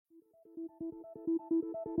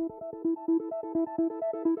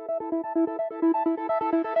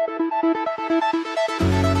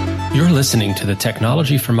You're listening to the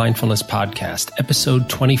Technology for Mindfulness podcast, episode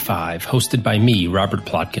 25, hosted by me, Robert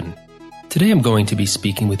Plotkin. Today I'm going to be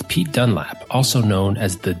speaking with Pete Dunlap, also known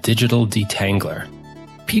as the Digital Detangler.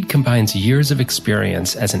 Pete combines years of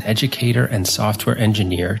experience as an educator and software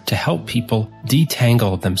engineer to help people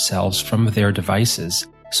detangle themselves from their devices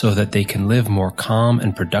so that they can live more calm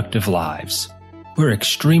and productive lives. We're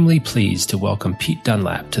extremely pleased to welcome Pete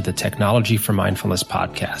Dunlap to the Technology for Mindfulness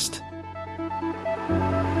podcast.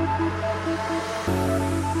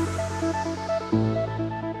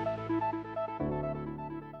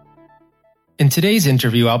 In today's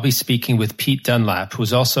interview, I'll be speaking with Pete Dunlap,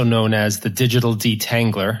 who's also known as the Digital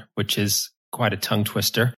Detangler, which is quite a tongue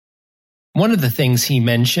twister. One of the things he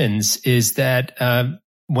mentions is that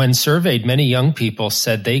when surveyed, many young people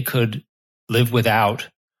said they could live without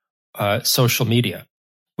social media,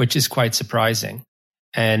 which is quite surprising.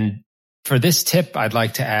 And for this tip, I'd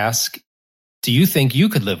like to ask, do you think you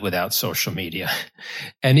could live without social media?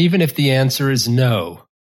 And even if the answer is no,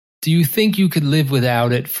 do you think you could live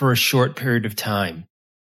without it for a short period of time?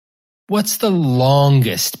 What's the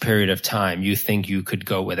longest period of time you think you could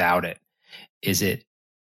go without it? Is it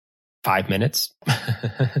 5 minutes,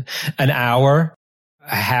 an hour,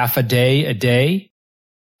 a half a day?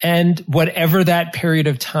 And whatever that period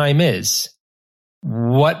of time is,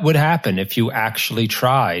 what would happen if you actually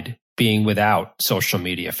tried being without social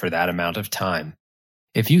media for that amount of time?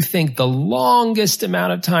 If you think the longest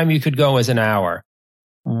amount of time you could go is an hour,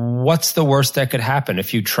 what's the worst that could happen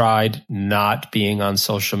if you tried not being on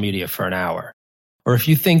social media for an hour? Or if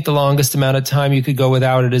you think the longest amount of time you could go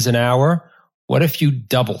without it is an hour, what if you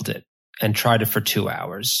doubled it and tried it for 2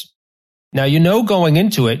 hours? Now, going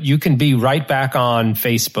into it, you can be right back on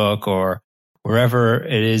Facebook or wherever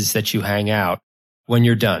it is that you hang out when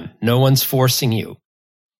you're done. No one's forcing you.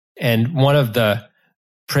 And one of the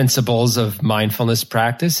principles of mindfulness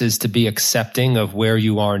practice is to be accepting of where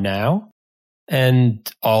you are now, and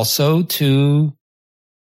also to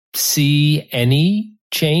see any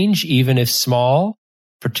change, even if small,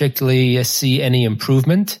 particularly see any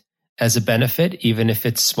improvement as a benefit, even if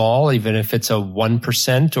it's small, even if it's a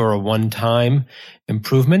 1% or a one-time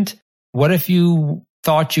improvement. What if you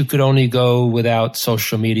thought you could only go without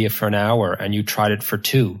social media for an hour and you tried it for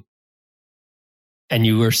 2? And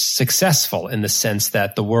you were successful in the sense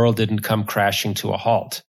that the world didn't come crashing to a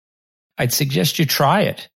halt. I'd suggest you try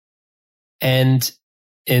it. And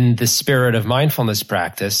in the spirit of mindfulness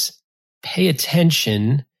practice, pay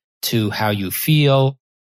attention to how you feel,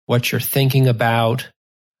 what you're thinking about,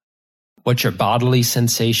 what your bodily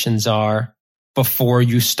sensations are before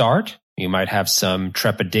you start. You might have some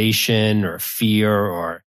trepidation or fear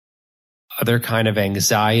or other kind of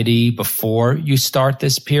anxiety before you start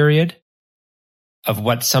this period of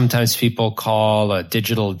what sometimes people call a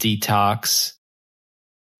digital detox.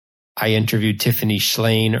 I interviewed Tiffany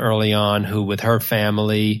Shlain early on, who with her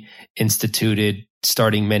family instituted,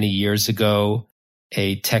 starting many years ago,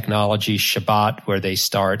 a technology Shabbat where they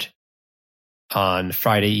start on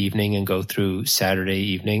Friday evening and go through Saturday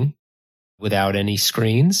evening without any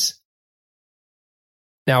screens.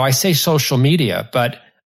 Now, I say social media, but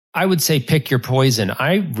I would say pick your poison.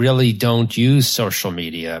 I really don't use social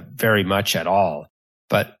media very much at all,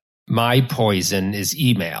 but my poison is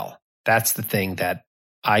email. That's the thing that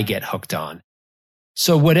I get hooked on.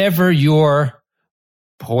 So whatever your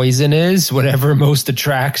poison is, whatever most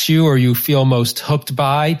attracts you or you feel most hooked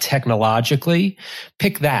by technologically,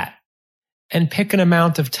 pick that and pick an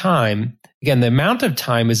amount of time. Again, the amount of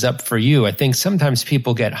time is up for you. I think sometimes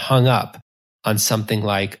people get hung up on something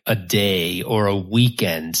like a day or a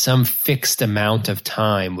weekend, some fixed amount of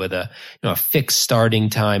time with a fixed starting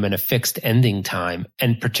time and a fixed ending time,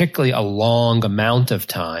 and particularly a long amount of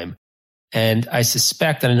time. And I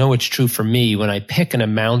suspect, and I know it's true for me, when I pick an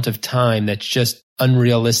amount of time that's just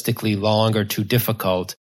unrealistically long or too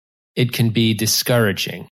difficult, it can be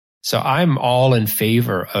discouraging. So I'm all in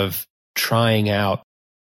favor of trying out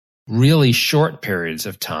really short periods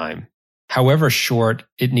of time, however short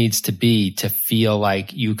it needs to be to feel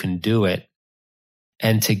like you can do it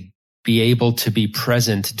and to be able to be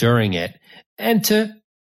present during it and to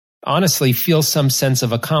honestly feel some sense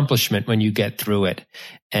of accomplishment when you get through it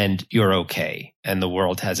and you're okay and the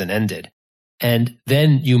world hasn't ended. And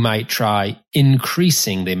then you might try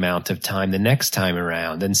increasing the amount of time the next time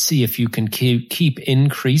around and see if you can keep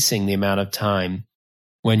increasing the amount of time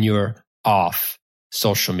when you're off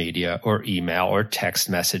social media or email or text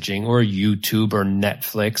messaging or YouTube or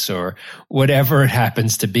Netflix or whatever it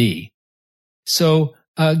happens to be. So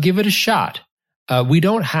give it a shot. we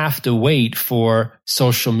don't have to wait for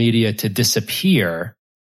social media to disappear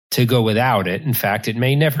to go without it. In fact, it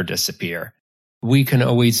may never disappear. We can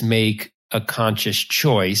always make a conscious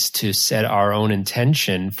choice to set our own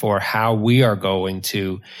intention for how we are going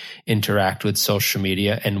to interact with social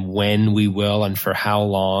media and when we will and for how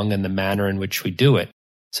long and the manner in which we do it.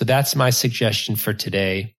 So that's my suggestion for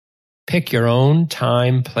today. Pick your own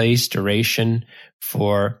time, place, duration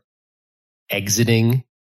for exiting,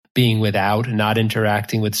 being without, not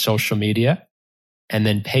interacting with social media, and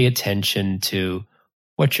then pay attention to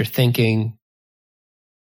what you're thinking,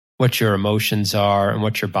 what your emotions are, and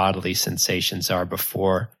what your bodily sensations are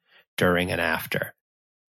before, during, and after.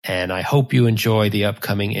 And I hope you enjoy the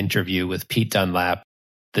upcoming interview with Pete Dunlap,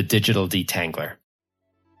 the digital detangler.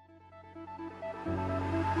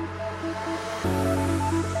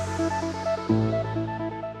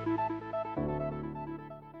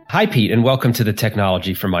 Hi, Pete, and welcome to the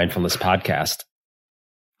Technology for Mindfulness podcast.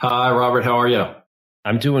 Hi, Robert. How are you?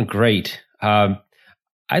 I'm doing great.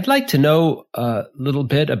 I'd like to know a little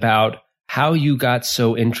bit about how you got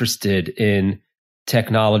so interested in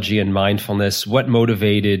technology and mindfulness. What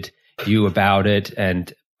motivated you about it,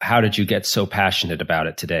 and how did you get so passionate about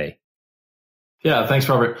it today? Yeah, thanks,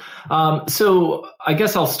 Robert. So I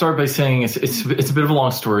guess I'll start by saying it's a bit of a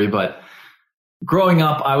long story, but growing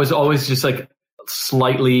up, I was always just like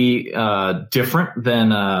slightly different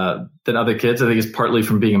than other kids. I think it's partly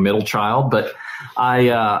from being a middle child, but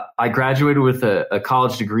I graduated with a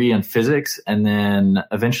college degree in physics, and then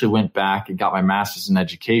eventually went back and got my master's in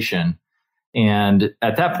education. And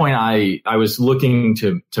at that point, I was looking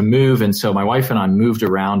to move, and so my wife and I moved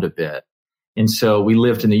around a bit. And so we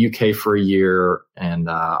lived in the UK for a year, and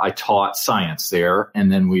I taught science there,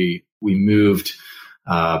 and then we moved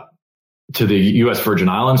to the U.S. Virgin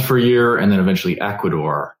Islands for a year, and then eventually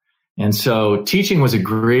Ecuador. And so teaching was a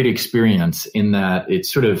great experience in that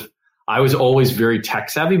I was always very tech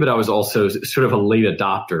savvy, but I was also sort of a late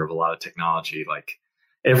adopter of a lot of technology. Like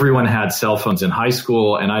everyone had cell phones in high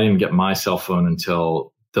school, and I didn't get my cell phone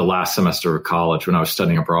until the last semester of college when I was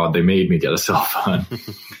studying abroad. They made me get a cell phone.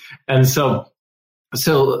 And so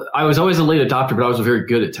I was always a late adopter, but I was very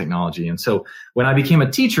good at technology. And so when I became a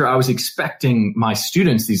teacher, I was expecting my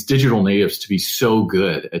students, these digital natives, to be so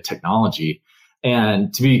good at technology.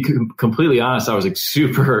 And to be completely honest, I was like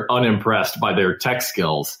super unimpressed by their tech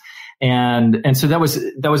skills. And so that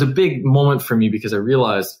was a big moment for me, because I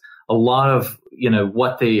realized a lot of,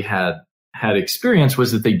 what they had experienced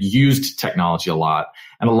was that they used technology a lot.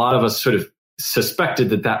 And a lot of us sort of suspected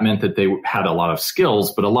that meant that they had a lot of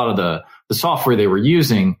skills, but a lot of the software they were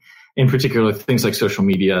using, in particular things like social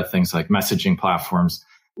media, things like messaging platforms,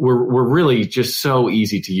 were really just so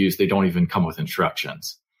easy to use. They don't even come with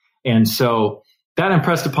instructions. And so that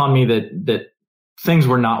impressed upon me that things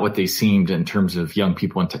were not what they seemed in terms of young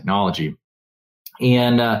people and technology.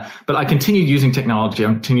 And but I continued using technology.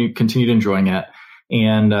 I continued enjoying it.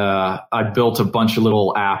 And I built a bunch of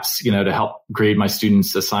little apps, to help grade my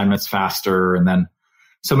students' assignments faster. And then,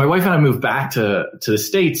 so my wife and I moved back to the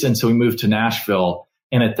States, and so we moved to Nashville.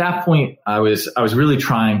 And at that point, I was really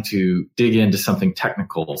trying to dig into something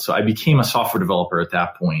technical. So I became a software developer at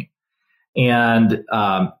that point. And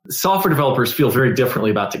software developers feel very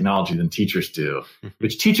differently about technology than teachers do,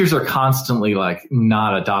 which teachers are constantly like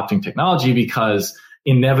not adopting technology because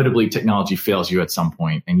inevitably technology fails you at some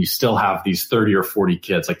point, and you still have these 30 or 40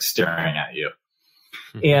 kids like staring at you.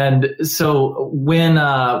 And so when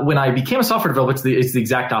I became a software developer, it's the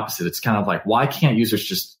exact opposite. It's kind of like, why can't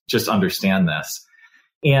users just understand this?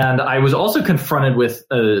 And I was also confronted with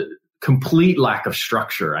a complete lack of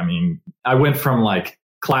structure. I mean, I went from like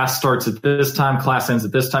class starts at this time, class ends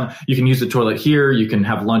at this time. You can use the toilet here. You can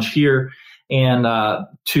have lunch here. And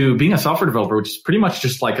to being a software developer, which is pretty much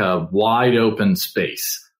just like a wide open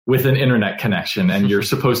space with an internet connection, and you're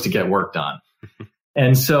supposed to get work done.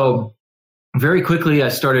 And so very quickly, I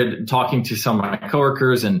started talking to some of my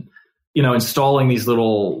coworkers and, installing these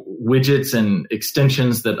little widgets and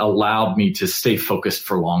extensions that allowed me to stay focused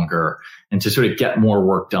for longer and to sort of get more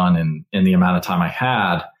work done in the amount of time I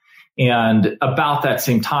had. And about that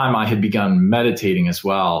same time, I had begun meditating as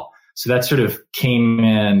well. So that sort of came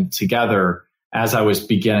in together as I was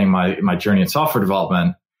beginning my journey in software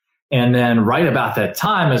development. And then right about that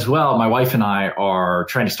time as well, my wife and I are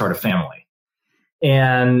trying to start a family.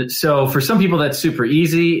 And so for some people that's super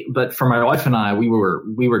easy, but for my wife and I, we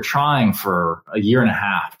were trying for a year and a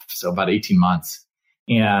half, so about 18 months,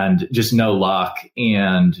 and just no luck.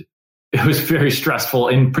 And it was very stressful,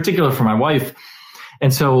 in particular for my wife.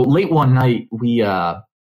 And so late one night,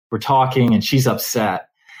 we're talking, and she's upset.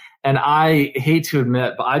 And I hate to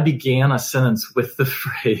admit, but I began a sentence with the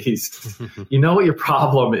phrase, you know what your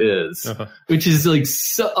problem is, which is like,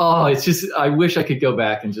 it's just, I wish I could go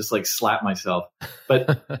back and just like slap myself.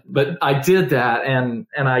 But I did that. And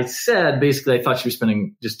I said, basically, I thought she was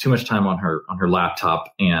spending just too much time on her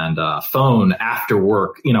laptop and phone after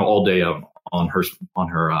work, all day on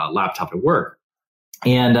her laptop at work.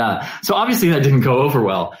 And so obviously that didn't go over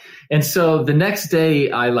well. And so the next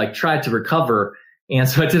day I tried to recover. And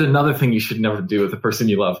so I did another thing you should never do with the person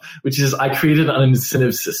you love, which is I created an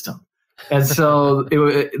incentive system. And so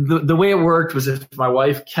the way it worked was if my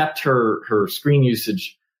wife kept her screen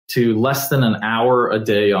usage to less than an hour a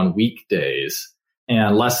day on weekdays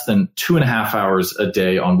and less than 2.5 hours a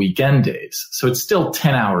day on weekend days, so it's still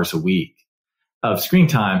 10 hours a week of screen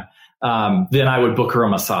time, then I would book her a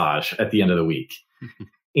massage at the end of the week.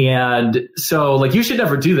 And so you should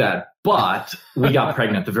never do that. But we got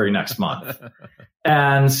pregnant the very next month.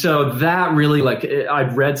 And so that really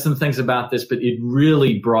I'd read some things about this, but it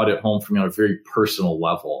really brought it home for me on a very personal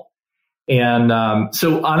level. And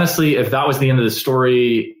so honestly, if that was the end of the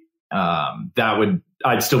story,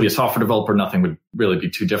 I'd still be a software developer. Nothing would really be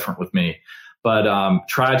too different with me. But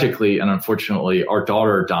tragically and unfortunately, our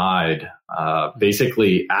daughter died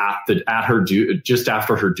basically just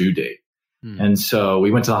after her due date. And so we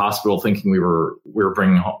went to the hospital thinking we were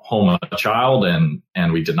bringing home a child,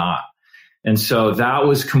 and we did not. And so that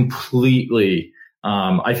was completely,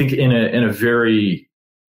 I think, in a very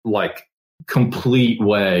complete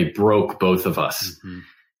way, broke both of us.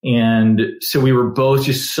 And so we were both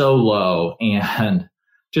just so low, and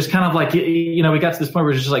just kind of we got to this point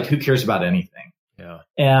where it's just who cares about anything? Yeah.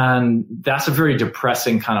 And that's a very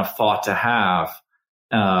depressing kind of thought to have.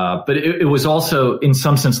 But it was also in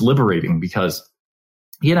some sense liberating because,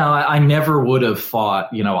 I never would have thought,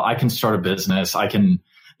 I can start a business. I can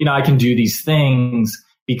do these things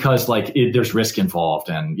because there's risk involved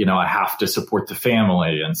and, I have to support the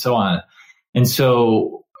family and so on. And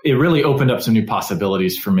so it really opened up some new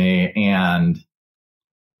possibilities for me. And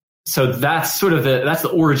so that's that's the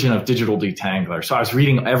origin of Digital Detangler. So I was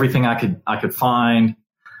reading everything I could find.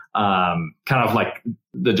 Kind of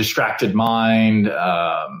The Distracted Mind,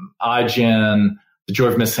 iGen, The Joy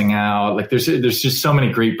of Missing Out. There's just so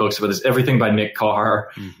many great books about this, everything by Nick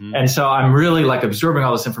Carr. And so I'm really absorbing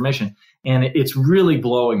all this information, and it's really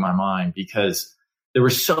blowing my mind because there were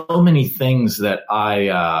so many things that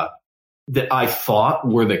I thought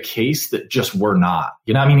were the case that just were not.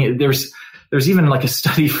 There's even a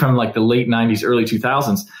study from the late 90s, early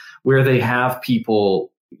 2000s where they have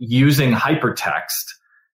people using hypertext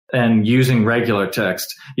and using regular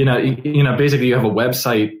text. Basically you have a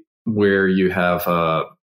website where you have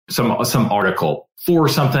some article for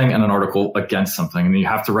something and an article against something, and you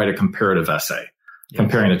have to write a comparative essay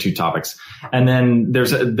comparing the two topics. And then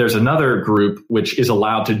there's another group which is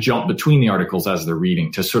allowed to jump between the articles as they're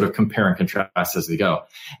reading to sort of compare and contrast as they go.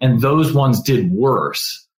 And those ones did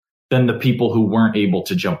worse than the people who weren't able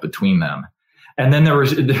to jump between them. And then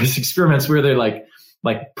there's experiments where they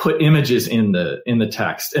put images in the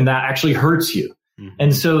text, and that actually hurts you.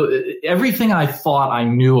 And so everything I thought I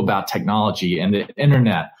knew about technology and the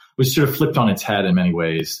internet was sort of flipped on its head in many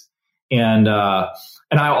ways. And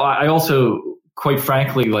I also, quite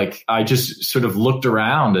frankly, I just sort of looked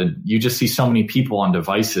around, and you just see so many people on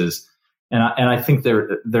devices, and I think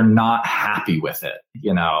they're not happy with it.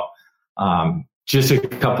 Just a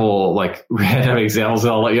couple random examples.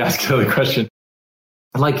 I'll let you ask another question.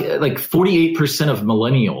 48% of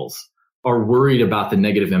millennials are worried about the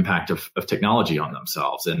negative impact of technology on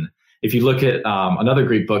themselves. And if you look at another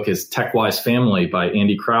great book is TechWise Family by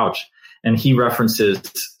Andy Crouch, and he references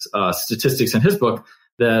statistics in his book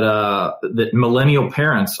that millennial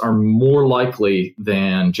parents are more likely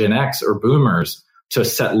than Gen X or boomers to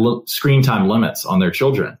set screen time limits on their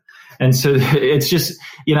children. And so it's just,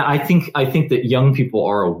 I think that young people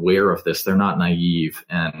are aware of this. They're not naive.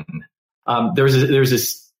 And there's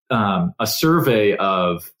a survey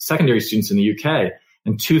of secondary students in the UK,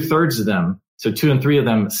 and 2/3 of them, so 2 in 3 of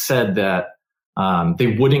them, said that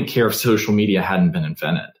they wouldn't care if social media hadn't been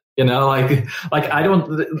invented.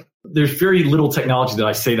 There's very little technology that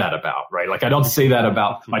I say that about, right? I don't say that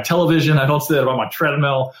about my television. I don't say that about my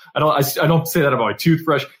treadmill. I don't say that about my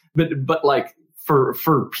toothbrush. But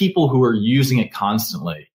for people who are using it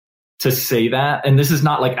constantly, to say that, and this is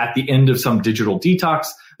not at the end of some digital detox,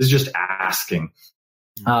 this is just asking,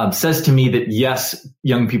 says to me that yes,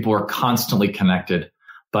 young people are constantly connected,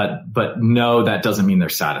 but no, that doesn't mean they're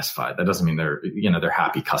satisfied. That doesn't mean they're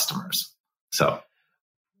happy customers. So.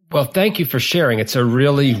 Well, thank you for sharing. It's a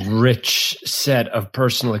really rich set of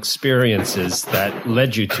personal experiences that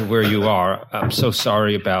led you to where you are. I'm so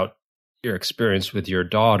sorry about your experience with your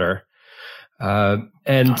daughter. And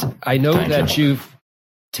I know that you've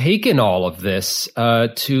taken all of this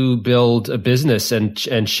to build a business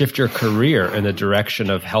and shift your career in the direction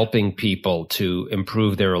of helping people to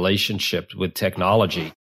improve their relationship with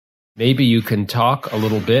technology. Maybe you can talk a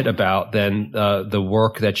little bit about then the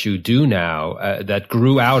work that you do now that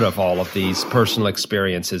grew out of all of these personal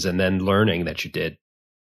experiences and then learning that you did.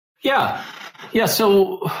 Yeah.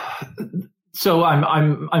 So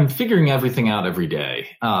I'm figuring everything out every day.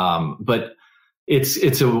 But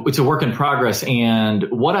it's a work in progress. And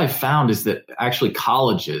what I've found is that actually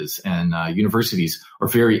colleges and universities are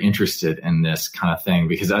very interested in this kind of thing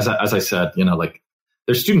because as I said, like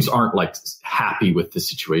their students aren't like happy with the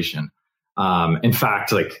situation. In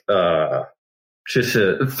fact, like just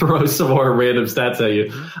to throw some more random stats at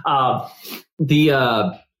you,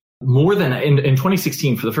 more than in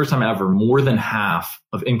 2016, for the first time ever, more than half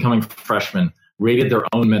of incoming freshmen rated their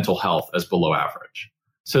own mental health as below average.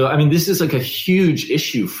 So, I mean, this is like a huge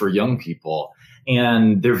issue for young people,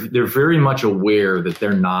 and they're very much aware that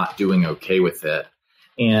they're not doing okay with it.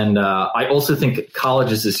 And I also think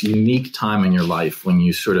college is this unique time in your life when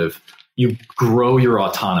you you grow your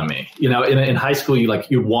autonomy. In high school,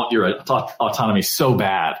 you want your autonomy so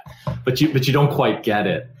bad, but you don't quite get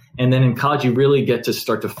it. And then in college, you really get to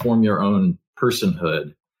start to form your own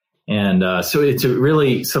personhood. And so it's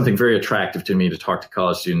really something very attractive to me to talk to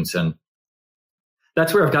college students. And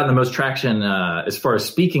that's where I've gotten the most traction as far as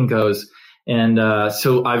speaking goes. And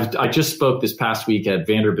so I just spoke this past week at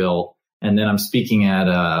Vanderbilt, and then I'm speaking at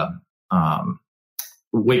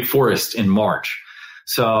Wake Forest in March.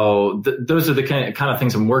 So those are the kind of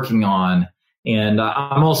things I'm working on. And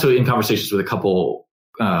I'm also in conversations with a couple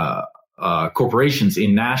corporations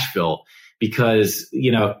in Nashville because,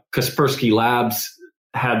 Kaspersky Labs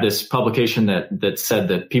had this publication that said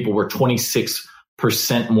that people were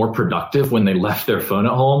 26% more productive when they left their phone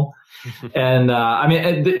at home. And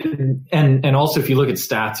and also if you look at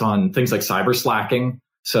stats on things like cyber slacking,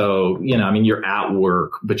 so, you're at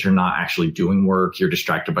work, but you're not actually doing work. You're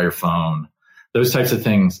distracted by your phone, those types of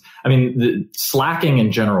things. The slacking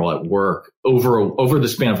in general at work over the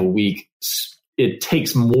span of a week, it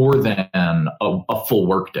takes more than a full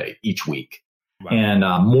workday each week. Wow.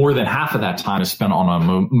 And more than half of that time is spent on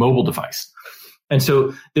a mobile device. And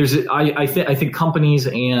so I think companies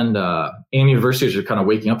and universities are kind of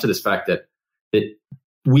waking up to this fact that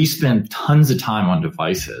we spend tons of time on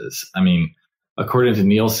devices. According to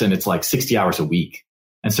Nielsen, it's like 60 hours a week.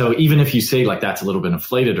 And so even if you say like that's a little bit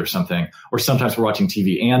inflated or something, or sometimes we're watching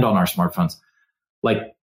TV and on our smartphones,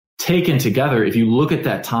 like taken together, if you look at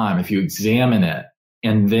that time, if you examine it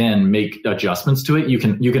and then make adjustments to it, you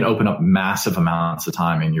can open up massive amounts of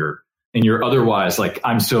time in your otherwise like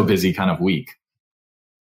I'm so busy kind of week.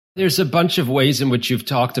 There's a bunch of ways in which you've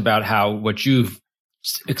talked about how what you've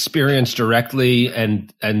experienced directly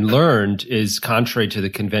and learned is contrary to the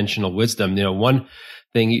conventional wisdom. One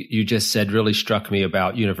thing you just said really struck me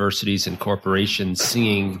about universities and corporations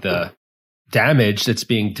seeing the damage that's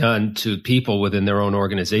being done to people within their own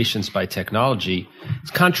organizations by technology. It's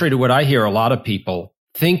contrary to what I hear a lot of people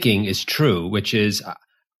thinking is true, which is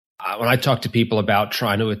when I talk to people about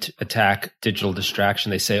trying to attack digital distraction,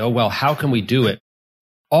 they say, oh, well, how can we do it?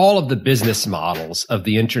 All of the business models of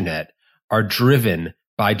the internet are driven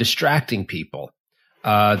by distracting people.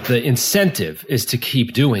 The incentive is to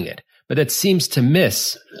keep doing it. But it seems to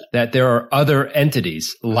miss that there are other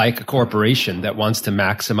entities like a corporation that wants to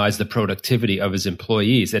maximize the productivity of its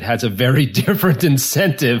employees. It has a very different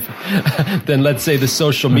incentive than, let's say, the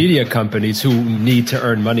social media companies who need to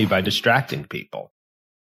earn money by distracting people.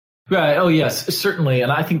 Right. Oh, yes, certainly.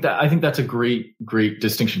 And I think that's a great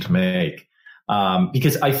distinction to make.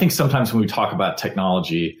 Because I think sometimes when we talk about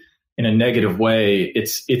technology in a negative way,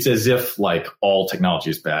 it's as if like all technology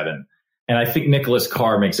is bad. And I think Nicholas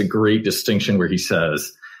Carr makes a great distinction where he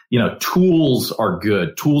says, tools are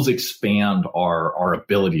good. Tools expand our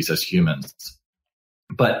abilities as humans.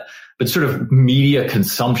 But sort of media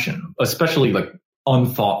consumption, especially like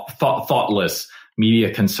thoughtless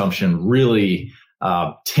media consumption really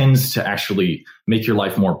tends to actually make your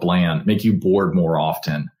life more bland, make you bored more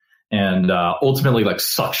often, and ultimately like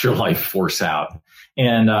sucks your life force out.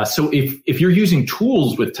 And so if you're using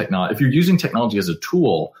tools with technology, if you're using technology as a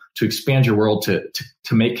tool to expand your world,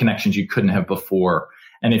 to make connections you couldn't have before,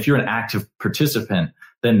 and if you're an active participant,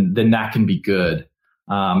 then that can be good.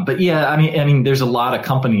 But yeah, I mean, there's a lot of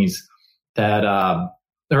companies that,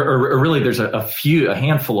 or really there's a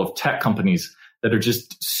handful of tech companies that are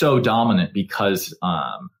just so dominant because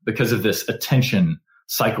of this attention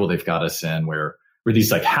cycle they've got us in, where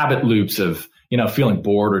these like habit loops of, feeling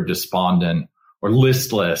bored or despondent or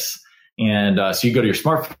listless. And so you go to your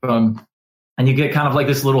smartphone and you get kind of like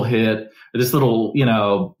this little hit, or this little,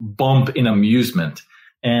 bump in amusement.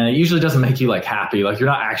 And it usually doesn't make you like happy. Like you're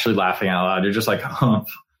not actually laughing out loud. You're just like,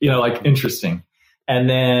 like interesting. And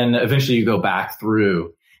then eventually you go back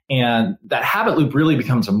through, and that habit loop really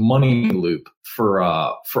becomes a money loop for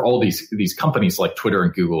all these companies like Twitter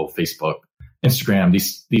and Google, Facebook, Instagram,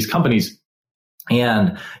 these companies.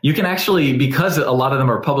 And you can actually, because a lot of them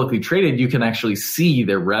are publicly traded, you can actually see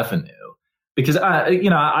their revenue. Because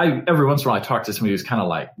I every once in a while I talk to somebody who's kind of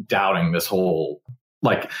like doubting this whole,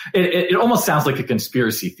 like it almost sounds like a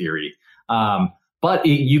conspiracy theory. But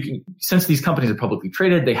since these companies are publicly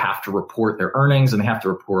traded, they have to report their earnings, and they have to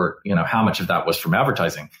report, how much of that was from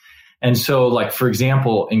advertising. And so, like, for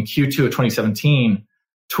example, in Q2 of 2017,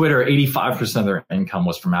 Twitter, 85% of their income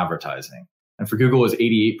was from advertising. And for Google, it was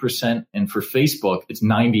 88%. And for Facebook, it's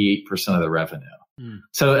 98% of the revenue.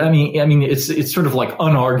 So, I mean, it's sort of like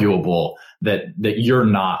unarguable that you're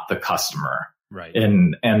not the customer. Right.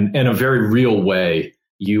 And in a very real way,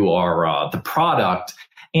 you are the product.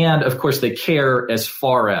 And of course, they care as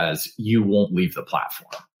far as you won't leave the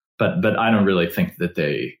platform. But I don't really think that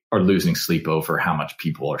they are losing sleep over how much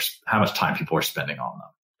time people are spending on them.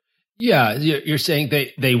 Yeah, you're saying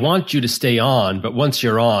they want you to stay on, but once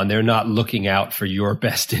you're on, they're not looking out for your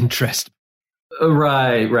best interest.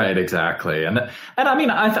 Right, exactly. And I mean,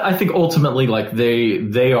 I think ultimately, like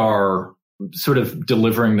they are sort of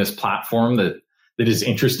delivering this platform that is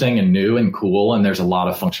interesting and new and cool, and there's a lot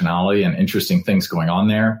of functionality and interesting things going on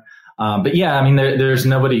there. But yeah, I mean, there's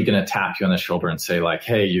nobody going to tap you on the shoulder and say like,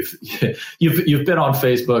 "Hey, you've been on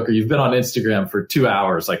Facebook or you've been on Instagram for 2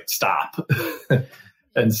 hours. Like, stop."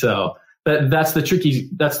 And so that's the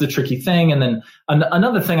tricky thing. And then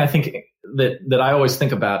another thing I think that I always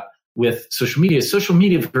think about with social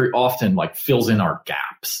media very often like fills in our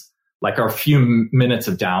gaps, like our few minutes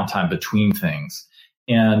of downtime between things.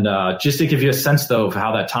 And just to give you a sense, though, of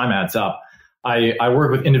how that time adds up, I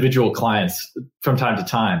work with individual clients from time to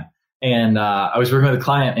time. And I was working with a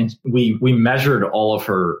client, and we measured all of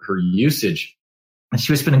her usage. And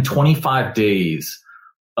she was spending 25 days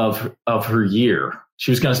of her year. She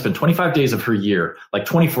was going to spend 25 days of her year, like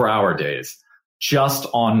 24-hour days, just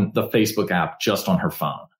on the Facebook app, just on her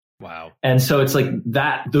phone. Wow. And so it's like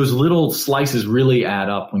that, those little slices really add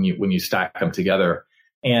up when you stack them together.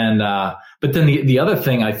 And, but then the other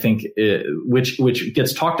thing I think, which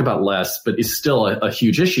gets talked about less, but is still a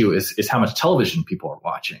huge issue is how much television people are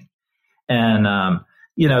watching. And,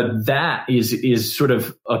 that is sort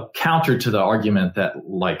of a counter to the argument that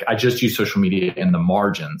like, I just use social media in the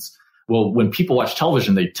margins. Well, when people watch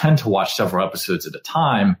television, they tend to watch several episodes at a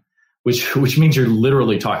time, which means you're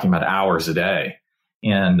literally talking about hours a day.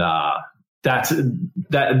 And, that's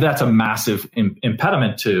a massive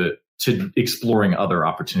impediment to exploring other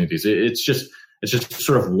opportunities. It's just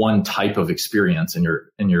sort of one type of experience, and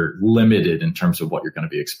you're limited in terms of what you're going to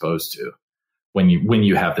be exposed to when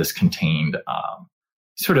you have this contained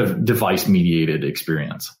sort of device mediated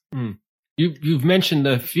experience. You've mentioned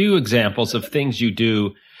a few examples of things you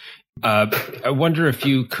do. I wonder if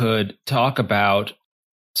you could talk about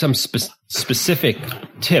some specific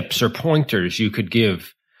tips or pointers you could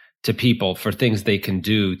give to people for things they can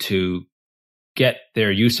do to get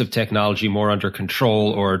their use of technology more under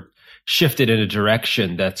control or shift it in a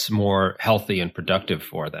direction that's more healthy and productive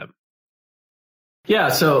for them. Yeah.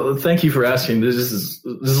 So thank you for asking. This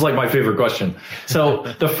is like my favorite question. So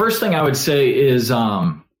the first thing I would say is,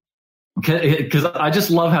 because I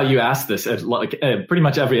just love how you ask this at pretty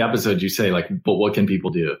much every episode you say like, but what can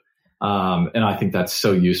people do? And I think that's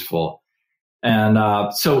so useful.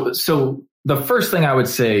 And, so the first thing I would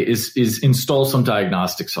say is install some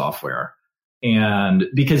diagnostic software. And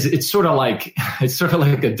because it's sort of like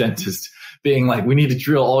a dentist being like, we need to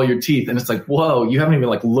drill all your teeth. And it's like, whoa, you haven't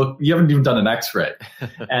even done an X-ray.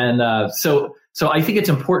 And, so I think it's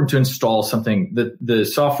important to install something the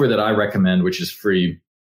software that I recommend, which is free,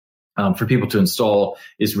 for people to install,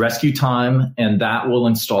 is Rescue Time. And that will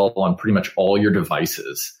install on pretty much all your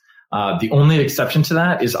devices. The only exception to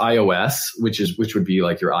that is iOS, which would be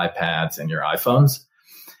like your iPads and your iPhones.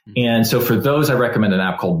 And so for those, I recommend an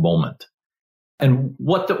app called Moment. And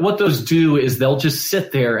what those do is they'll just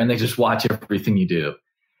sit there and they just watch everything you do.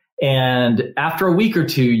 And after a week or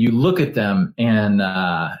two, you look at them and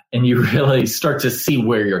you really start to see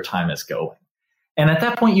where your time is going. And at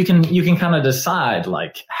that point, you can kind of decide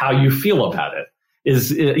like how you feel about it.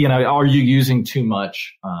 Are you using too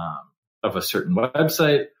much of a certain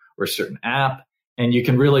website or a certain app? And you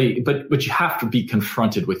can really, but you have to be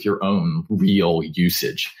confronted with your own real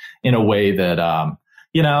usage in a way that,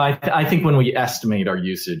 I think when we estimate our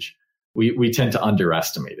usage, we tend to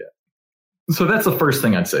underestimate it. So that's the first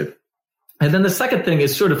thing I'd say. And then the second thing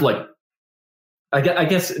is sort of like, I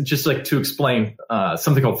guess just like to explain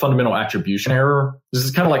something called fundamental attribution error. This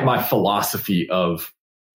is kind of like my philosophy of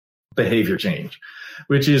behavior change,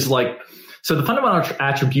 which is like, so the fundamental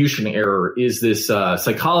attribution error is this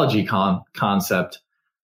psychology concept,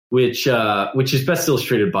 which is best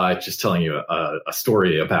illustrated by just telling you a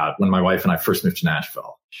story about when my wife and I first moved to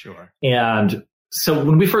Nashville. Sure. And so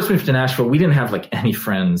when we first moved to Nashville, we didn't have like any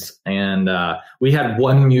friends, and we had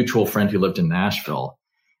one mutual friend who lived in Nashville.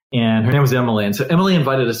 And her name was Emily. And so Emily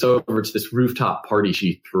invited us over to this rooftop party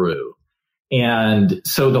she threw. And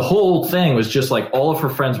so the whole thing was just like all of her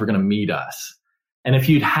friends were going to meet us. And if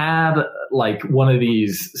you'd had like one of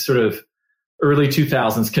these sort of early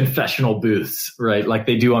 2000s confessional booths, right, like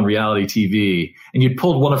they do on reality TV, and you'd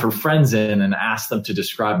pulled one of her friends in and asked them to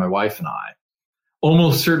describe my wife and I,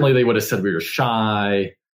 almost certainly they would have said we were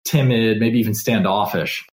shy, timid, maybe even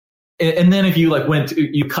standoffish. And then if you like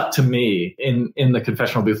you cut to me in the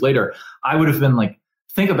confessional booth later, I would have been like,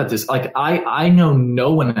 think about this. Like I know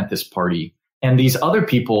no one at this party, and these other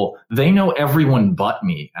people, they know everyone but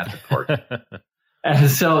me at the party. And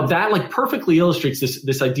so that like perfectly illustrates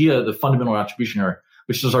this idea of the fundamental attribution error,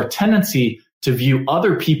 which is our tendency to view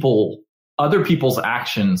other people's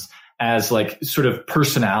actions as like sort of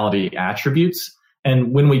personality attributes.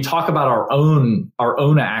 And when we talk about our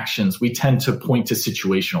own actions, we tend to point to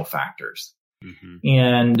situational factors. Mm-hmm.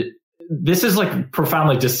 And this is like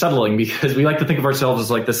profoundly dissettling because we like to think of ourselves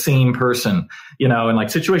as like the same person, in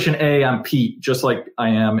like situation A, I'm Pete, just like I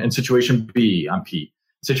am. In situation B, I'm Pete.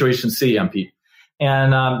 Situation C, I'm Pete.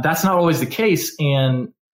 And that's not always the case.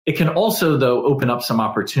 And it can also, though, open up some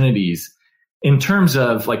opportunities in terms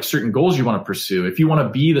of like certain goals you want to pursue. If you want to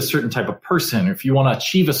be the certain type of person, or if you want to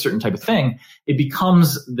achieve a certain type of thing, it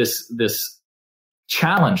becomes this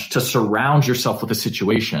challenge to surround yourself with a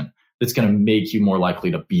situation that's going to make you more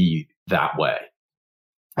likely to be that way.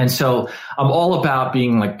 And so I'm all about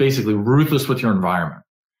being like basically ruthless with your environment.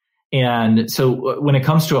 And so when it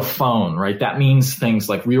comes to a phone, right, that means things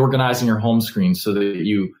like reorganizing your home screen so that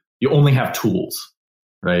you only have tools,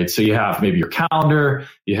 right? So you have maybe your calendar,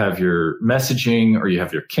 you have your messaging, or you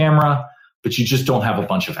have your camera, but you just don't have a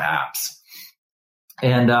bunch of apps.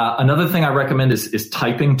 And another thing I recommend is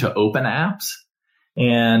typing to open apps.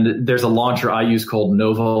 And there's a launcher I use called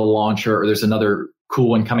Nova Launcher, or there's another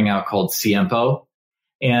cool one coming out called Siempo.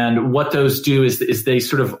 And what those do is they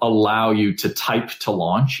sort of allow you to type to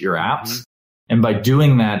launch your apps. Mm-hmm. And by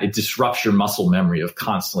doing that, it disrupts your muscle memory of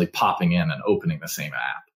constantly popping in and opening the same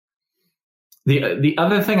app. The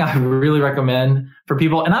other thing I really recommend for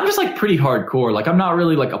people, and I'm just like pretty hardcore, like I'm not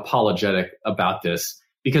really like apologetic about this,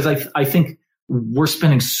 because I think we're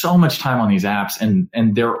spending so much time on these apps,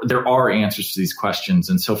 and there are answers to these questions.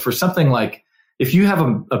 And so for something like, if you have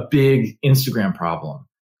a big Instagram problem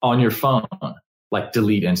on your phone, like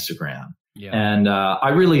delete Instagram. Yeah. And I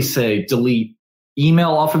really say delete email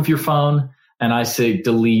off of your phone, and I say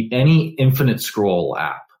delete any infinite scroll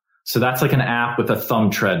app. So that's like an app with a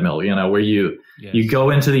thumb treadmill, where you go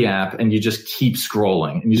into the app and you just keep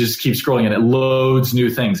scrolling, and and it loads new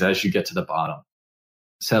things as you get to the bottom.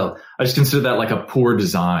 So I just consider that like a poor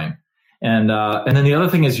design. And then the other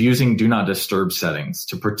thing is using do not disturb settings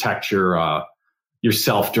to protect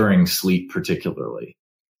yourself during sleep, particularly.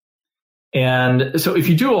 And so if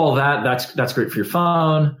you do all that, that's great for your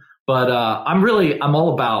phone. But I'm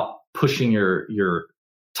all about pushing your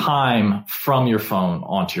time from your phone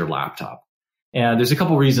onto your laptop. And there's a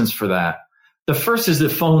couple reasons for that. The first is that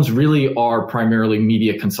phones really are primarily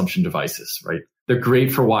media consumption devices, right? They're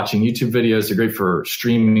great for watching YouTube videos. They're great for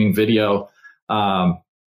streaming video, or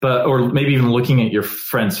maybe even looking at your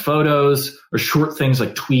friends' photos, or short things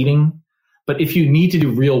like tweeting. But if you need to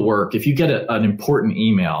do real work, if you get an important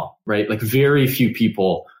email, right, like very few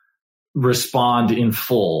people respond in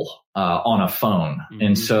full on a phone. Mm-hmm.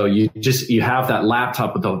 And so you have that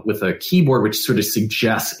laptop with a keyboard, which sort of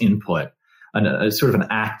suggests input, a sort of an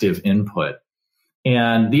active input.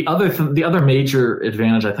 And the other major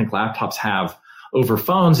advantage I think laptops have over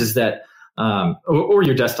phones is that, or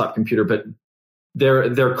your desktop computer, but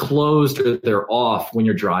they're closed or they're off when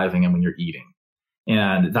you're driving and when you're eating.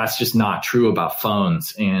 And that's just not true about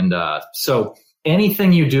phones. And so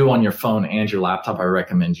anything you do on your phone and your laptop, I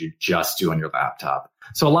recommend you just do on your laptop.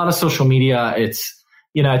 So a lot of social media,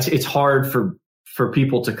 it's hard for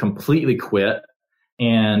people to completely quit.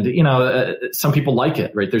 And, some people like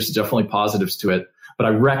it, right? There's definitely positives to it. But I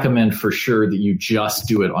recommend for sure that you just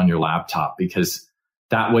do it on your laptop, because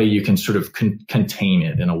That way you can sort of contain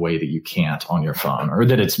it in a way that you can't on your phone, or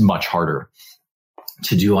that it's much harder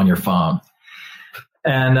to do on your phone.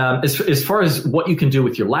 And as far as what you can do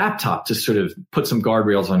with your laptop to sort of put some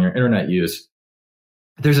guardrails on your internet use,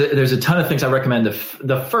 there's a ton of things I recommend.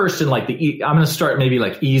 The first and like I'm going to start maybe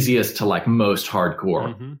like easiest to like most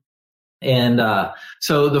hardcore. Mm-hmm. And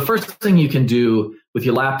so the first thing you can do with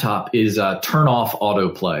your laptop is turn off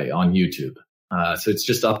autoplay on YouTube. So it's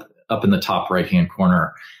just up in the top right-hand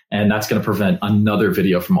corner, and that's going to prevent another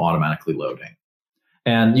video from automatically loading.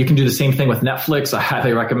 And you can do the same thing with Netflix. I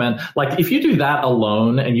highly recommend, like, if you do that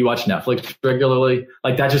alone and you watch Netflix regularly,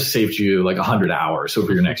 like that just saved you like 100 hours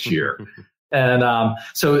over your next year. And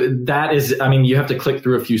so that is, I mean, you have to click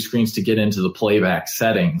through a few screens to get into the playback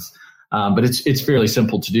settings, but it's fairly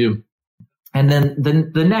simple to do. And then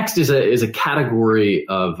the next is a category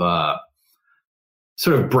of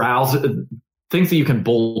sort of browser things that you can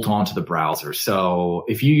bolt onto the browser. So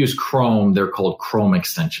if you use Chrome, they're called Chrome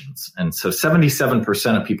extensions. And so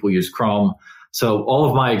 77% of people use Chrome. So all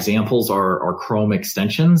of my examples are Chrome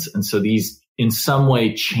extensions. And so these in some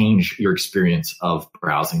way change your experience of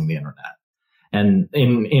browsing the internet, and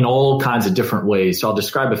in all kinds of different ways. So I'll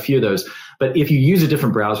describe a few of those. But if you use a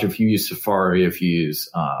different browser, if you use Safari, if you use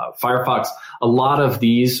Firefox, a lot of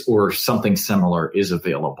these or something similar is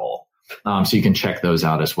available. So you can check those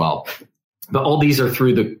out as well. But all these are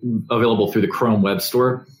available through the Chrome Web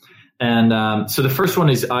Store. And so the first one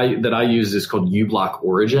that I use is called uBlock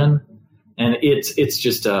Origin. And it's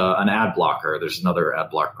just an ad blocker. There's another ad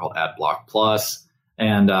blocker called AdBlock Plus.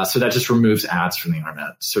 And so that just removes ads from the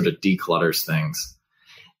internet, sort of declutters things.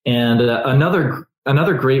 And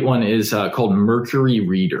another great one is called Mercury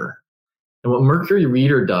Reader. And what Mercury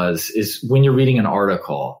Reader does is when you're reading an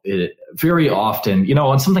article, it very often,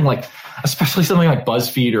 on something like, especially something like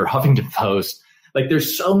BuzzFeed or Huffington Post, like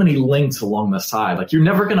there's so many links along the side, like you're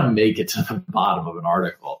never going to make it to the bottom of an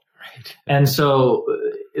article. Right. And so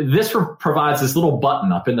this provides this little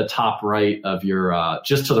button up in the top right of your,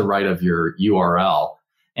 just to the right of your URL.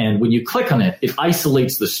 And when you click on it, it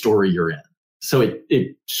isolates the story you're in. So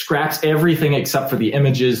it scraps everything except for the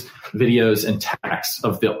images, videos, and text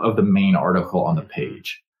of the main article on the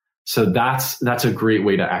page. So that's a great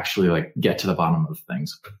way to actually like get to the bottom of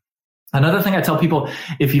things. Another thing I tell people,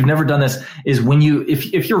 if you've never done this, is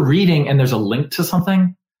if you're reading and there's a link to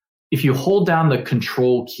something, if you hold down the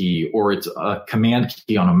control key or it's a command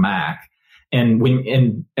key on a Mac and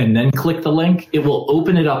then click the link, it will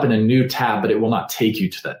open it up in a new tab, but it will not take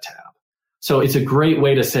you to that tab. So it's a great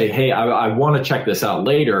way to say, hey, I want to check this out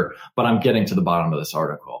later, but I'm getting to the bottom of this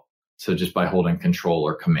article. So just by holding control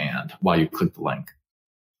or command while you click the link.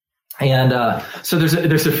 And so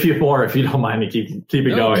there's a few more, if you don't mind me keep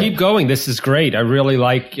it going. Keep going. This is great. I really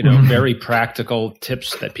like, very practical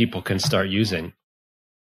tips that people can start using.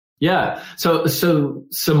 Yeah. So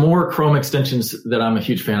some more Chrome extensions that I'm a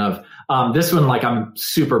huge fan of. This one, like, I'm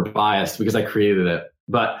super biased because I created it,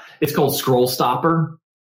 but it's called Scroll Stopper.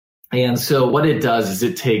 And so what it does is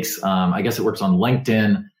it takes, I guess it works on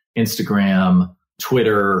LinkedIn, Instagram,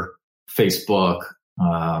 Twitter, Facebook,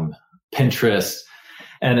 Pinterest.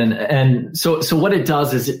 And so what it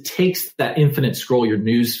does is it takes that infinite scroll, your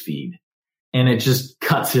news feed, and it just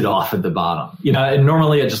cuts it off at the bottom. And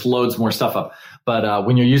normally it just loads more stuff up. But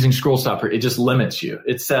when you're using Scroll Stopper, it just limits you.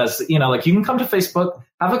 It says, like you can come to Facebook,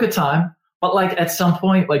 have a good time, but like at some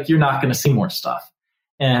point, like you're not going to see more stuff.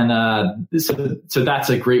 And so that's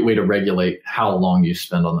a great way to regulate how long you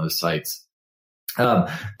spend on those sites.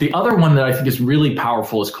 The other one that I think is really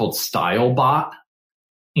powerful is called StyleBot.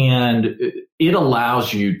 And it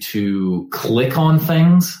allows you to click on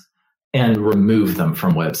things and remove them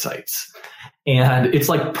from websites. And it's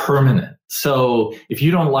like permanent. So if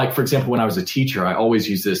you don't like, for example, when I was a teacher, I always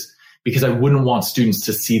use this because I wouldn't want students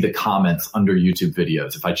to see the comments under YouTube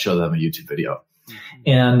videos if I'd show them a YouTube video.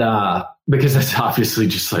 And because it's obviously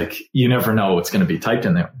just like, you never know what's going to be typed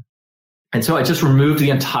in there. And so I just removed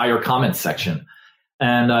the entire comments section.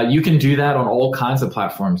 And you can do that on all kinds of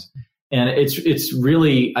platforms. And it's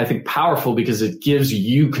really, I think, powerful because it gives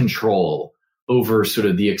you control over sort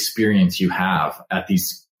of the experience you have at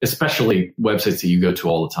these, especially websites that you go to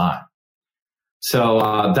all the time.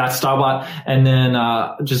 So that's StyleBot. And then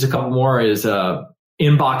just a couple more is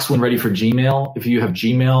Inbox when ready for Gmail. If you have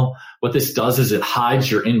Gmail, what this does is it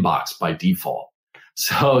hides your inbox by default.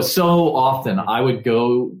 So often I would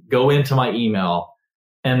go into my email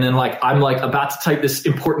and then I'm about to type this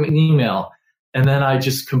important email. And then I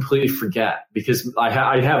just completely forget because I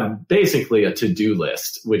have basically a to-do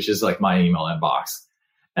list, which is like my email inbox.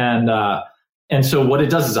 And so what it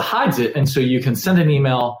does is it hides it. And so you can send an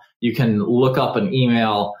email, you can look up an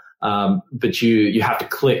email but you have to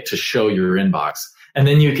click to show your inbox. And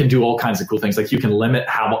then you can do all kinds of cool things. Like you can limit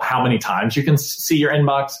how many times you can see your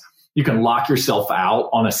inbox. You can lock yourself out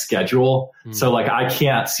on a schedule. So like I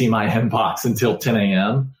can't see my inbox until 10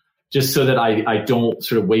 a.m. just so that I don't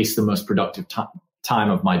sort of waste the most productive time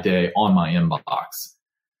of my day on my inbox.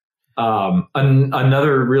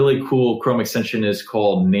 Another really cool Chrome extension is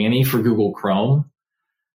called Nanny for Google Chrome.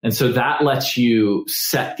 And so that lets you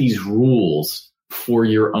set these rules for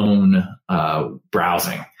your own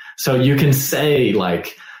browsing. So you can say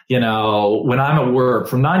like, when I'm at work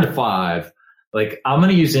from 9 to 5, like I'm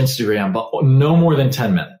going to use Instagram, but no more than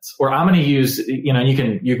 10 minutes. Or I'm going to use, you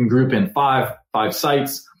can group in five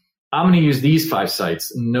sites. I'm going to use these 5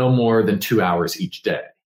 sites no more than 2 hours each day.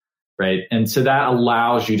 Right. And so that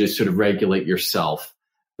allows you to sort of regulate yourself.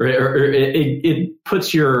 Or it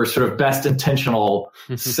puts your sort of best intentional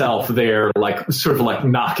self there, like sort of like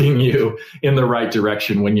knocking you in the right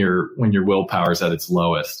direction when your willpower is at its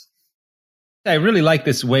lowest. I really like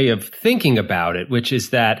this way of thinking about it, which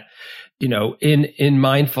is that, in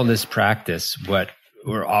mindfulness practice, what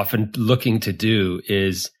we're often looking to do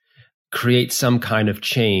is create some kind of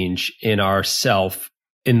change in ourself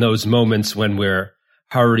in those moments when we're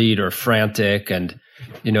hurried or frantic, and,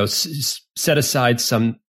 set aside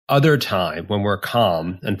some other time when we're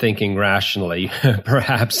calm and thinking rationally,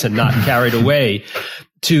 perhaps, and not carried away,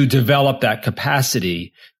 to develop that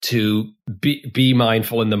capacity to be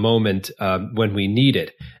mindful in the moment when we need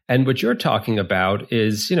it. And what you're talking about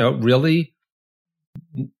is, really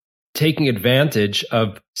taking advantage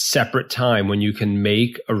of separate time when you can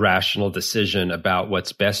make a rational decision about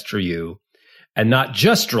what's best for you, and not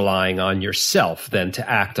just relying on yourself then to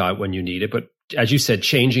act on when you need it, but as you said,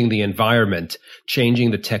 changing the environment,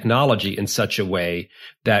 changing the technology in such a way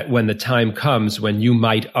that when the time comes when you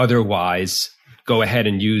might otherwise go ahead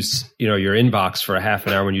and use, your inbox for a half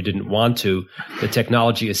an hour when you didn't want to, the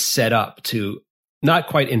technology is set up to not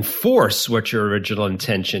quite enforce what your original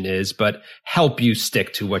intention is, but help you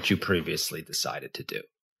stick to what you previously decided to do.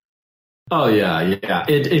 Oh yeah.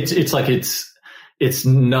 It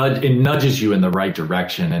nudges you in the right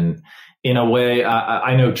direction. And in a way,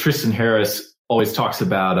 I know Tristan Harris always talks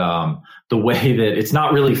about the way that it's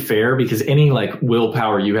not really fair, because any like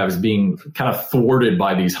willpower you have is being kind of thwarted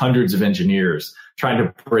by these hundreds of engineers trying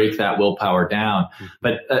to break that willpower down.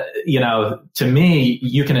 But, to me,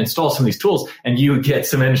 you can install some of these tools and you get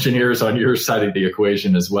some engineers on your side of the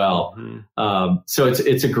equation as well. So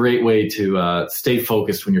it's a great way to stay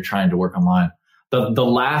focused when you're trying to work online. The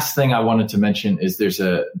last thing I wanted to mention is there's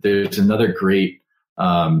another great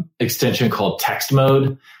extension called Text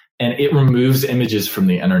Mode, and it removes images from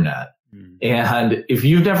the internet. And if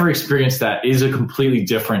you've never experienced that, it is a completely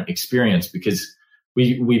different experience, because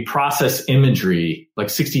we process imagery like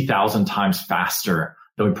 60,000 times faster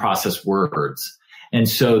than we process words. And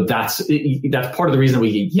so that's part of the reason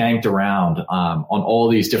we get yanked around on all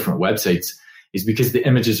these different websites, is because the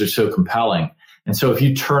images are so compelling. And so if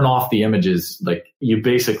you turn off the images, like you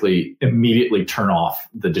basically immediately turn off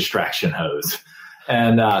the distraction hose.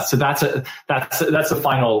 And so that's a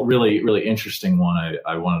final really, really interesting one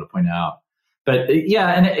I wanted to point out. But yeah,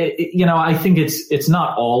 and I think it's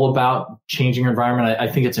not all about changing your environment. I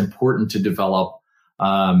think it's important to develop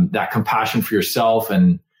that compassion for yourself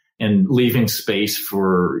and leaving space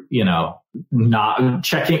for,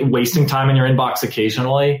 not wasting time in your inbox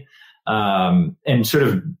occasionally, and sort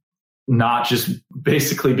of not just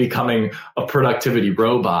basically becoming a productivity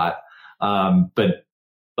robot. But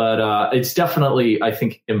it's definitely, I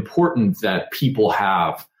think, important that people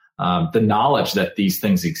have the knowledge that these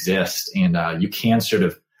things exist, and you can sort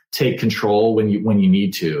of take control when you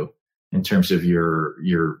need to, in terms of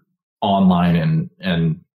your online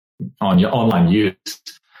and on your online use.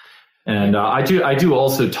 And I do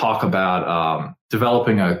also talk about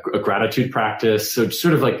developing a gratitude practice. So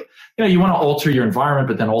sort of like, you want to alter your environment,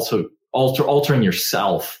 but then also altering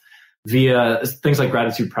yourself via things like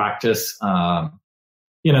gratitude practice.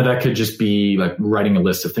 That could just be like writing a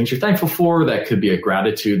list of things you're thankful for. That could be a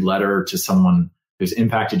gratitude letter to someone who's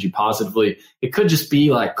impacted you positively. It could just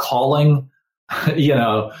be like calling,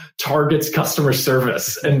 Target's customer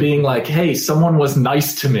service and being like, hey, someone was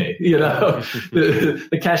nice to me.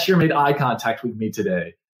 The cashier made eye contact with me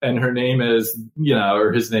today, and her name is,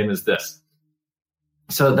 or his name is this.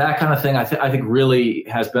 So that kind of thing, I think really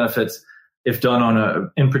has benefits if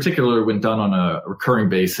done in particular when done on a recurring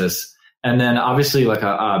basis. And then obviously, like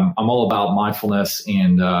I'm all about mindfulness,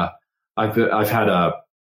 and I've had a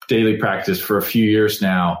daily practice for a few years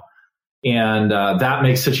now, and that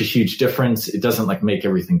makes such a huge difference. It doesn't like make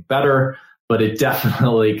everything better, but it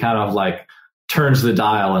definitely kind of like turns the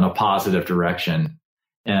dial in a positive direction.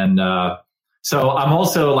 And so I'm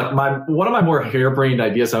also like one of my more harebrained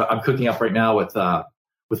ideas I'm cooking up right now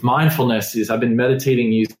with mindfulness is I've been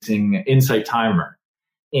meditating using Insight Timer.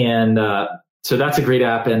 And so that's a great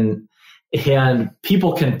app. And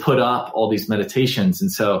people can put up all these meditations.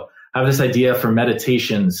 And so I have this idea for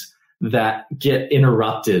meditations that get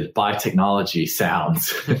interrupted by technology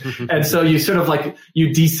sounds. And so you sort of like, you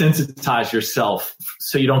desensitize yourself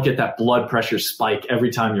so you don't get that blood pressure spike every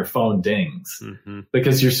time your phone dings,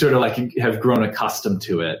 because you're sort of like, you have grown accustomed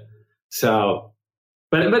to it. So,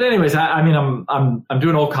 but anyways, I mean, I'm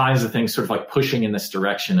doing all kinds of things, sort of like pushing in this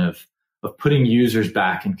direction of putting users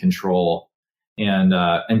back in control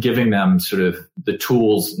and giving them sort of the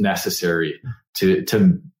tools necessary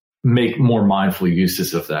to make more mindful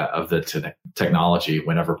uses of the technology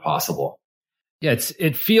whenever possible. Yeah,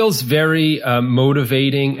 it feels very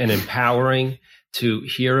motivating and empowering to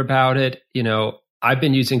hear about it. You know, I've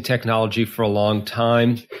been using technology for a long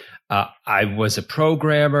time. I was a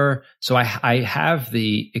programmer, so I have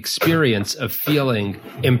the experience of feeling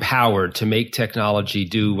empowered to make technology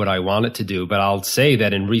do what I want it to do. But I'll say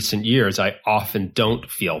that in recent years, I often don't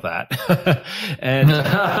feel that. And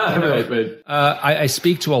I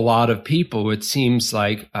speak to a lot of people. It seems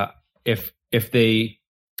like if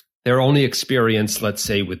their only experience, let's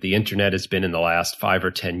say, with the internet has been in the last 5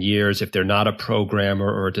 or 10 years, if they're not a programmer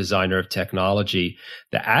or a designer of technology,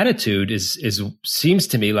 the attitude seems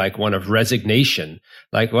to me like one of resignation.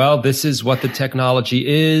 Like, well, this is what the technology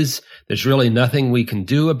is. There's really nothing we can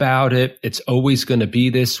do about it. It's always going to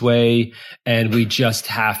be this way. And we just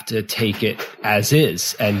have to take it as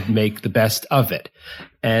is and make the best of it.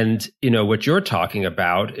 And, you know, what you're talking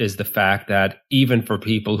about is the fact that even for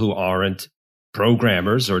people who aren't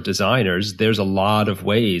programmers or designers, there's a lot of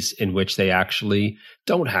ways in which they actually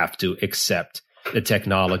don't have to accept the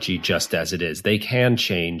technology just as it is. They can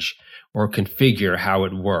change or configure how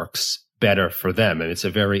it works better for them. And it's a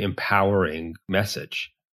very empowering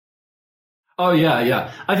message. Oh,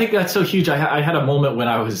 yeah. I think that's so huge. I had a moment when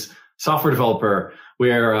I was software developer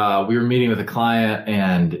where we were meeting with a client,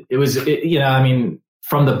 and it was, I mean,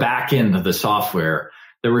 from the back end of the software,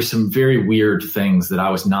 there were some very weird things that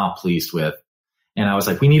I was not pleased with. And I was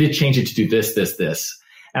like, we need to change it to do this.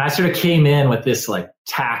 And I sort of came in with this like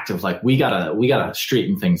tact of like, we gotta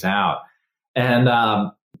straighten things out. And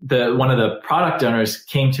one of the product owners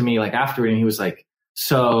came to me like after it, and he was like,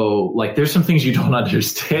 so like, there's some things you don't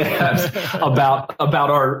understand about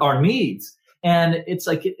our needs. And it's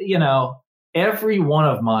like, every one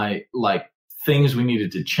of my like things we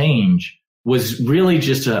needed to change was really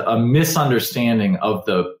just a misunderstanding of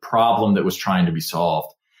the problem that was trying to be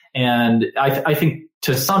solved. And I think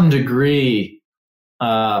to some degree,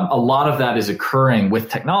 a lot of that is occurring with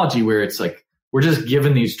technology, where it's like, we're just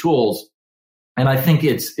given these tools. And I think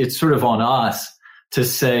it's sort of on us to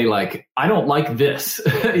say like, I don't like this,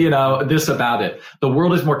 this about it. The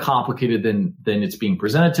world is more complicated than it's being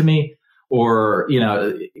presented to me. Or, you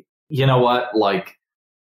know what, like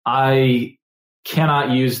I cannot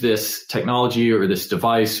use this technology or this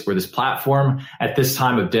device or this platform at this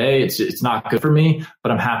time of day. It's not good for me,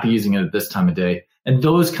 but I'm happy using it at this time of day. And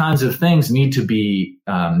those kinds of things need to be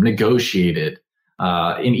negotiated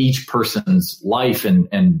in each person's life.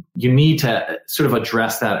 And you need to sort of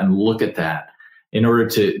address that and look at that in order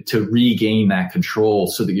to regain that control,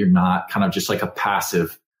 so that you're not kind of just like a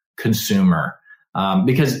passive consumer.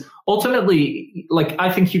 Because ultimately, like,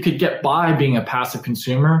 I think you could get by being a passive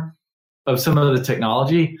consumer of some of the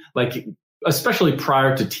technology, like especially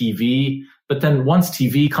prior to TV. But then once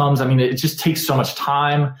TV comes, I mean, it just takes so much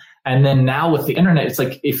time. And then now with the internet, it's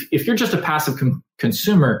like if you're just a passive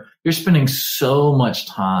consumer, you're spending so much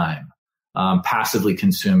time passively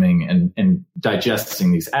consuming and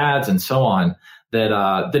digesting these ads and so on,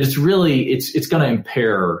 that it's really it's going to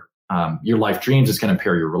impair your life dreams. It's going to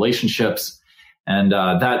impair your relationships. And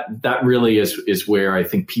that really is where I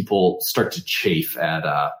think people start to chafe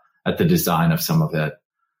at the design of some of it.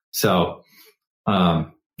 So,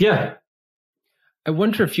 yeah. I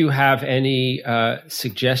wonder if you have any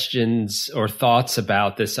suggestions or thoughts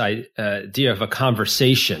about this idea of a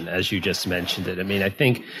conversation, as you just mentioned it. I mean, I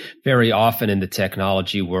think very often in the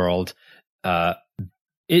technology world,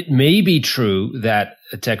 it may be true that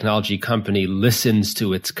a technology company listens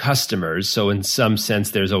to its customers. So in some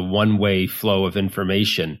sense, there's a one-way flow of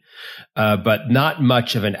information, but not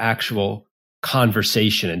much of an actual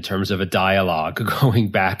conversation in terms of a dialogue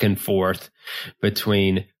going back and forth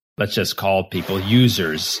between, let's just call people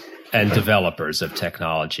users and developers of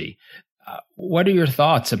technology. What are your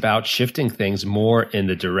thoughts about shifting things more in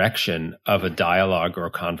the direction of a dialogue or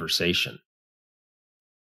a conversation?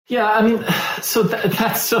 Yeah, I mean, so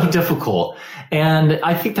that's so difficult. And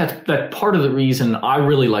I think that part of the reason I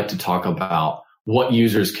really like to talk about what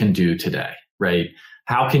users can do today, right?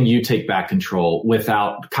 How can you take back control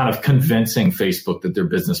without kind of convincing Facebook that their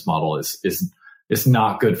business model is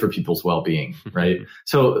not good for people's well-being, right?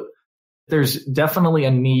 So there's definitely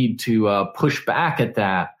a need to push back at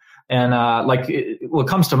that. And what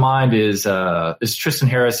comes to mind is Tristan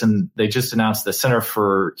Harris, and they just announced the Center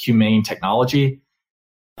for Humane Technology.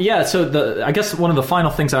 Yeah, so I guess one of the final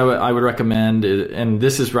things I would recommend, and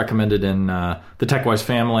this is recommended in the TechWise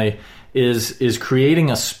family, is creating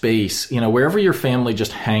a space, wherever your family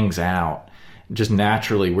just hangs out, just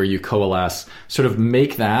naturally where you coalesce, sort of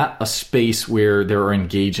make that a space where there are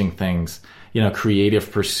engaging things,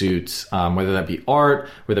 creative pursuits, whether that be art,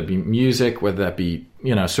 whether that be music, whether that be,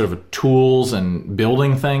 sort of tools and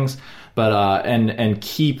building things, but and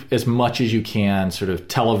keep as much as you can sort of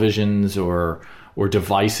televisions or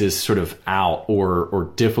devices sort of out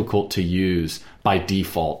or difficult to use by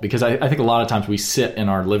default, because I think a lot of times we sit in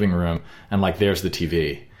our living room and there's the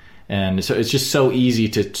TV, and so it's just so easy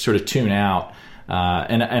to sort of tune out,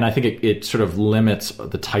 and I think it sort of limits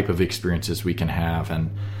the type of experiences we can have.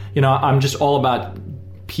 And I'm just all about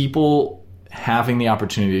people having the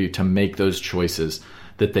opportunity to make those choices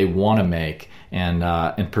that they want to make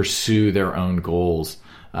and pursue their own goals.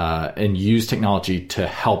 And use technology to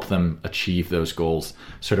help them achieve those goals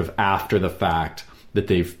sort of after the fact that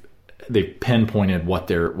they've pinpointed what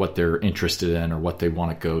they're interested in or what they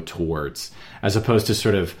want to go towards, as opposed to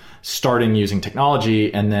sort of starting using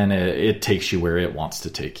technology and then it takes you where it wants to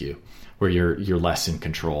take you, where you're less in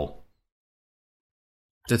control.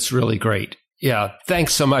 That's really great. Yeah.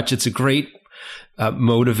 Thanks so much. It's a great,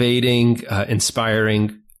 motivating,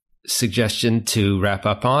 inspiring suggestion to wrap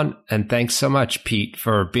up on. And thanks so much, Pete,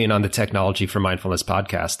 for being on the Technology for Mindfulness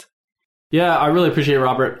podcast. Yeah, I really appreciate it,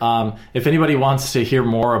 Robert. If anybody wants to hear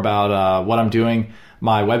more about what I'm doing,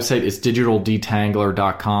 my website is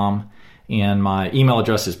digitaldetangler.com, and my email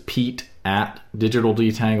address is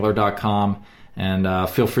pete@digitaldetangler.com. And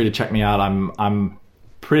feel free to check me out. I'm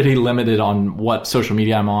pretty limited on what social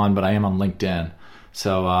media I'm on, but I am on LinkedIn.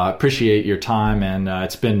 So appreciate your time, and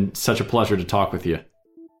it's been such a pleasure to talk with you.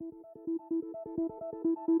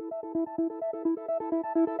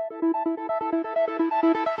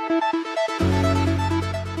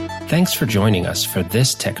 Thanks for joining us for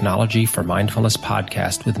this Technology for Mindfulness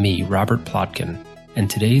podcast with me, Robert Plotkin, and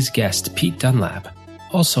today's guest, Pete Dunlap,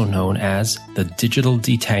 also known as the Digital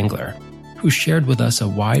Detangler, who shared with us a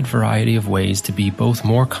wide variety of ways to be both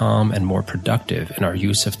more calm and more productive in our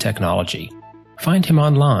use of technology. Find him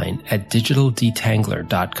online at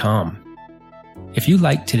digitaldetangler.com. If you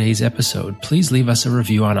liked today's episode, please leave us a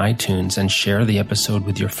review on iTunes and share the episode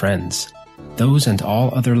with your friends. Those and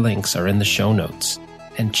all other links are in the show notes.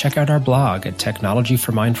 And check out our blog at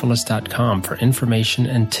technologyformindfulness.com for information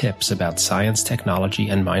and tips about science, technology,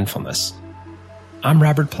 and mindfulness. I'm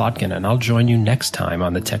Robert Plotkin, and I'll join you next time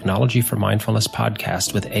on the Technology for Mindfulness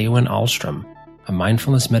podcast with Eowyn Ahlstrom, a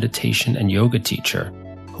mindfulness meditation and yoga teacher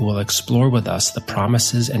who will explore with us the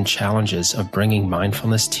promises and challenges of bringing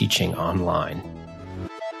mindfulness teaching online.